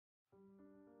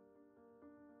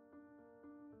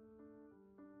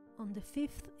On the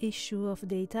fifth issue of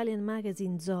the Italian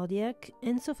magazine Zodiac,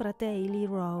 Enzo Frateili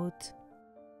wrote: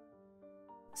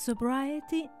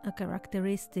 "Sobriety, a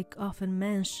characteristic often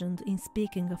mentioned in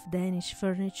speaking of Danish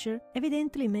furniture,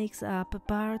 evidently makes up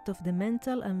part of the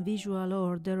mental and visual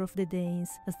order of the Danes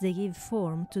as they give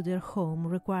form to their home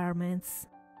requirements.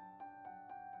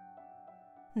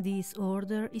 This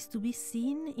order is to be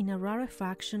seen in a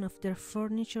rarefaction of their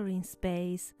furniture in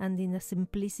space and in a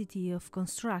simplicity of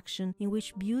construction in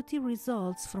which beauty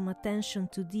results from attention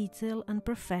to detail and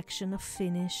perfection of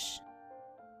finish.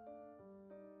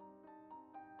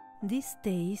 This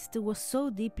taste was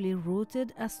so deeply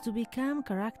rooted as to become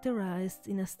characterized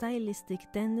in a stylistic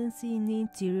tendency in the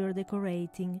interior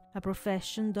decorating, a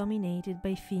profession dominated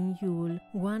by Finn Juhl,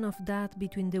 one of that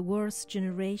between the war's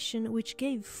generation which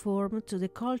gave form to the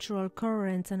cultural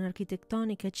currents and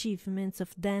architectonic achievements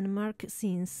of Denmark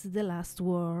since the last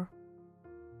war.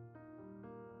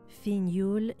 Finn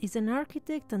Juhl is an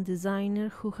architect and designer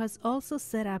who has also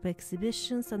set up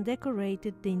exhibitions and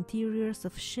decorated the interiors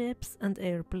of ships and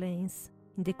airplanes.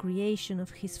 In the creation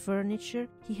of his furniture,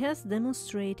 he has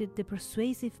demonstrated the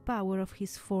persuasive power of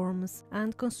his forms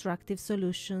and constructive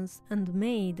solutions and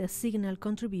made a signal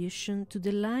contribution to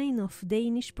the line of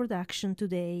Danish production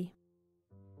today.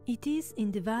 It is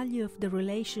in the value of the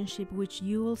relationship which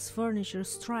Juhl's furniture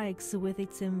strikes with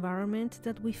its environment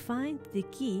that we find the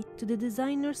key to the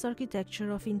designer's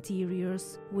architecture of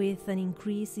interiors, with an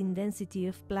increase in density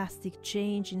of plastic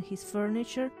change in his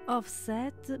furniture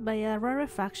offset by a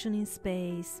rarefaction in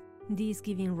space, this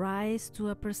giving rise to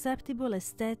a perceptible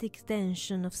aesthetic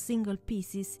tension of single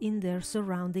pieces in their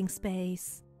surrounding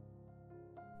space.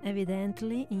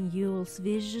 Evidently, in Juhl's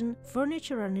vision,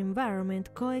 furniture and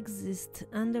environment coexist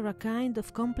under a kind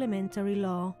of complementary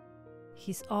law.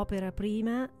 His opera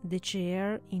prima, the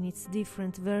chair, in its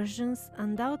different versions,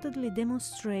 undoubtedly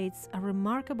demonstrates a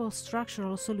remarkable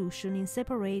structural solution in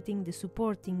separating the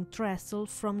supporting trestle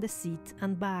from the seat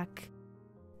and back.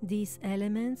 These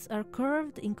elements are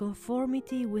curved in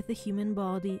conformity with the human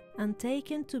body and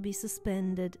taken to be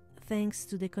suspended, thanks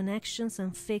to the connections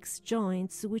and fixed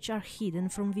joints which are hidden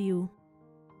from view.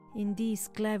 In this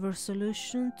clever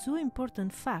solution, two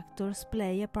important factors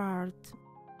play a part.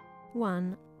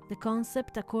 1. The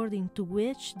concept according to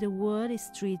which the wood is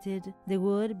treated, the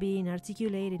wood being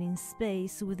articulated in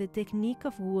space with the technique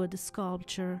of wood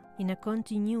sculpture, in a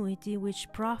continuity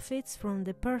which profits from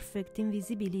the perfect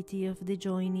invisibility of the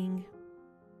joining.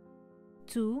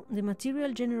 2. The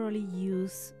material generally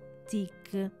used,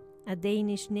 teak, a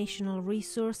Danish national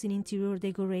resource in interior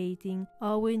decorating,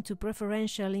 owing to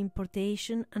preferential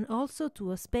importation and also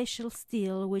to a special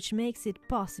steel which makes it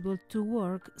possible to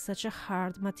work such a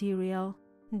hard material.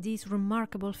 This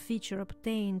remarkable feature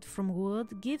obtained from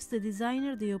wood gives the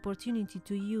designer the opportunity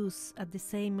to use at the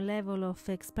same level of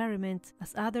experiment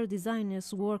as other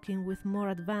designers working with more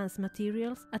advanced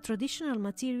materials, a traditional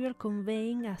material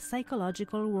conveying a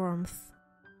psychological warmth.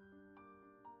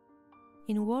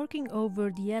 In working over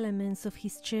the elements of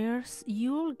his chairs,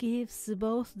 Juhl gives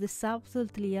both the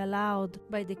subtlety allowed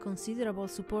by the considerable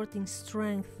supporting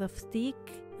strength of teak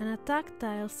and a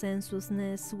tactile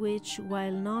sensuousness which,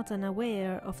 while not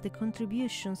unaware of the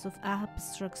contributions of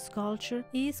abstract sculpture,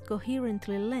 is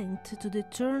coherently linked to the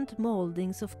turned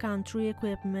moldings of country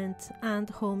equipment and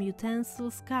home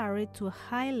utensils carried to a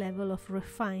high level of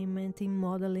refinement in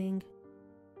modeling.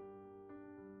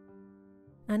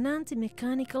 An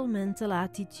anti-mechanical mental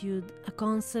attitude, a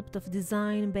concept of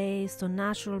design based on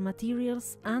natural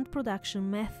materials and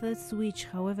production methods which,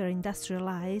 however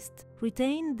industrialized,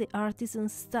 retain the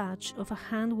artisan's touch of a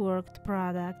hand-worked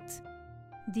product.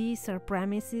 These are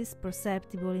premises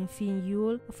perceptible in Finn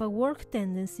Juhl of a work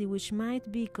tendency which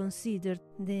might be considered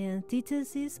the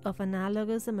antithesis of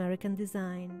analogous American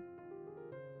design.